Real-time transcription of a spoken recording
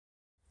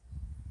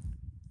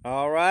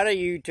Alrighty,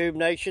 YouTube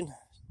Nation,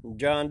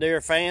 John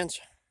Deere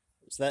fans.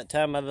 It's that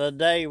time of the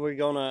day. We're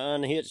gonna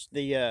unhitch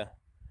the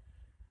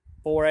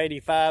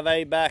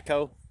 485A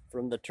backhoe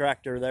from the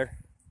tractor there.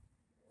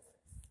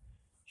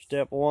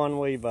 Step one,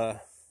 we've got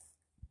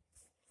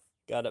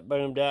it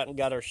boomed out and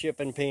got our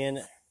shipping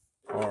pin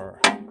or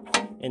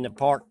in the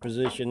park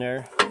position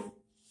there.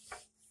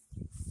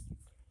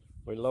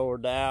 We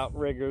lowered the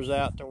outriggers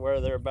out to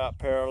where they're about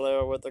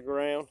parallel with the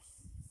ground.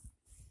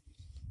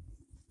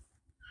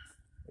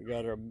 We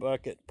got our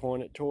bucket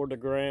pointed toward the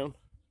ground.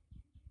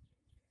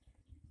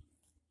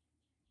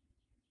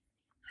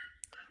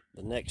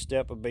 The next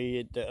step would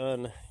be to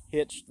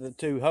unhitch the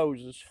two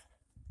hoses.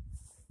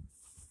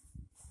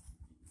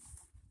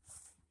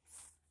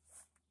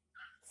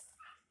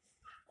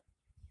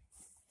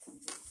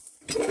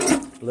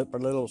 Flip our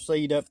little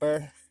seat up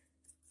there.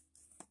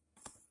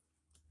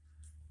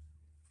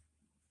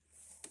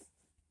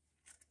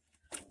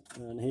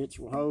 Unhitch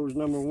hose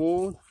number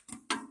one.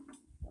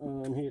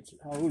 Unhitch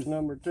hose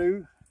number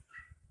two.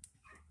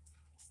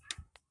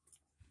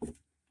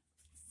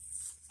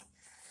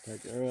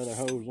 Take our other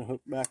hose and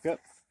hook back up.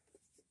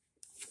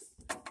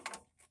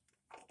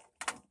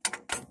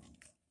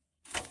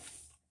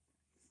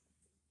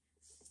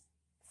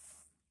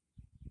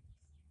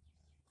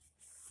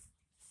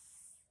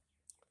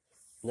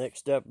 Next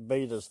step would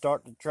be to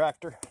start the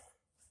tractor.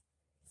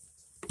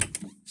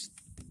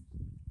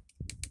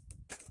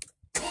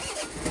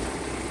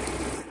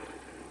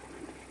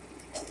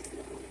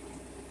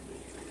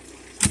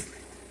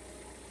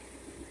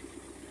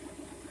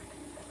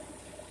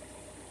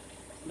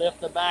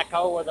 Lift the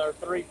backhoe with our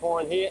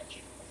 3-point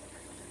hitch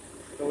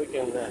so we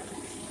can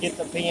get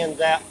the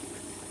pins out.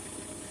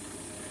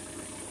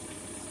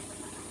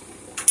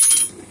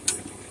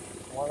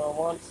 One on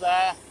one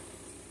side,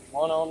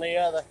 one on the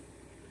other.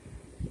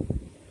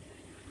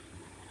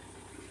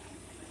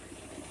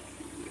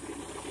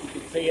 You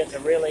can see it's a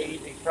really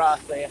easy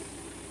process.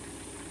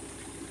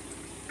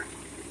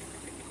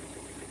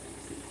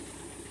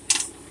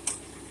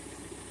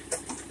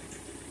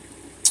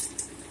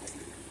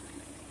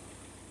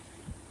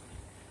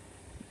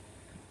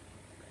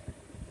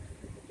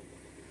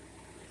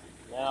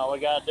 Now all we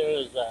gotta do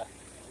is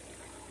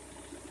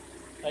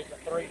take the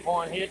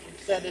 3-point hitch and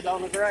set it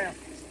on the ground.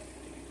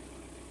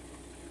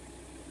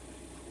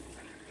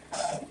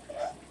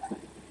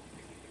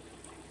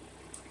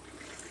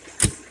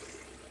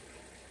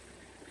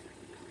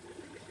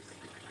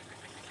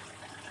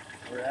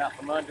 We're out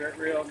from under it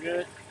real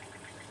good.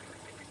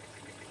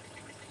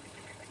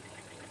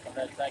 So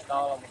that'll take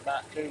all of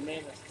about 2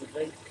 minutes to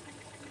do.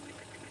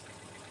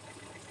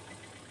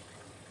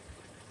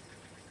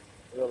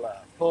 We'll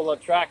pull the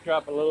tractor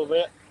up a little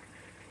bit.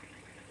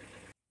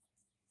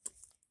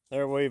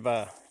 There we've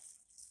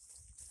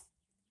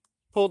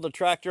pulled the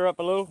tractor up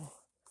a little.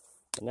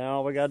 And now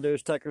all we gotta do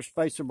is take our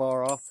spacer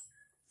bar off.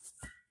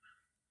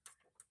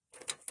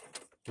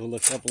 Pull a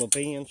couple of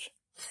pins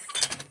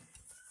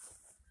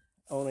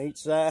on each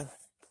side.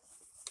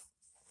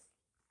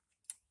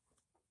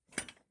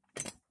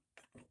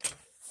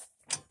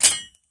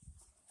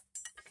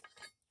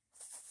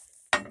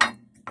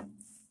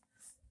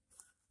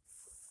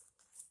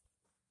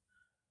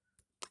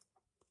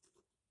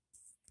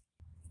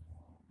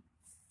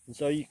 And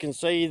so you can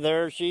see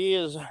there she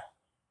is,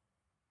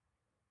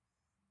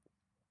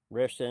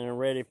 resting and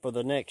ready for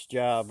the next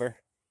job.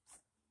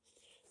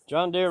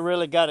 John Deere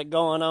really got it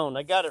going on.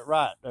 They got it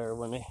right there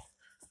when they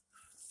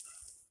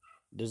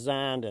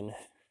designed and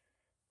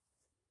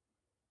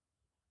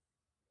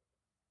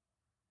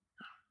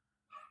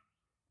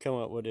come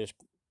up with this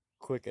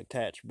quick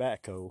attach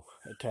backhoe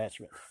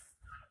attachment.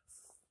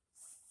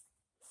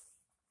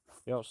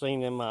 Y'all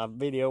seen in my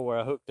video where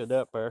I hooked it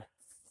up there.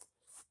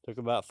 Took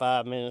about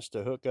 5 minutes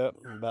to hook up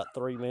and about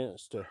 3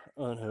 minutes to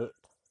unhook.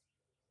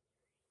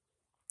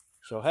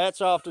 So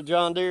hats off to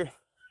John Deere.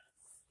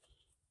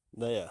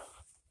 They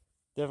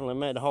definitely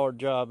made a hard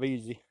job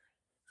easy.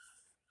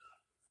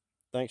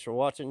 Thanks for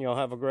watching. Y'all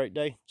have a great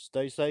day.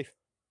 Stay safe.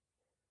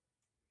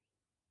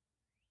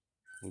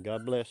 And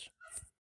God bless.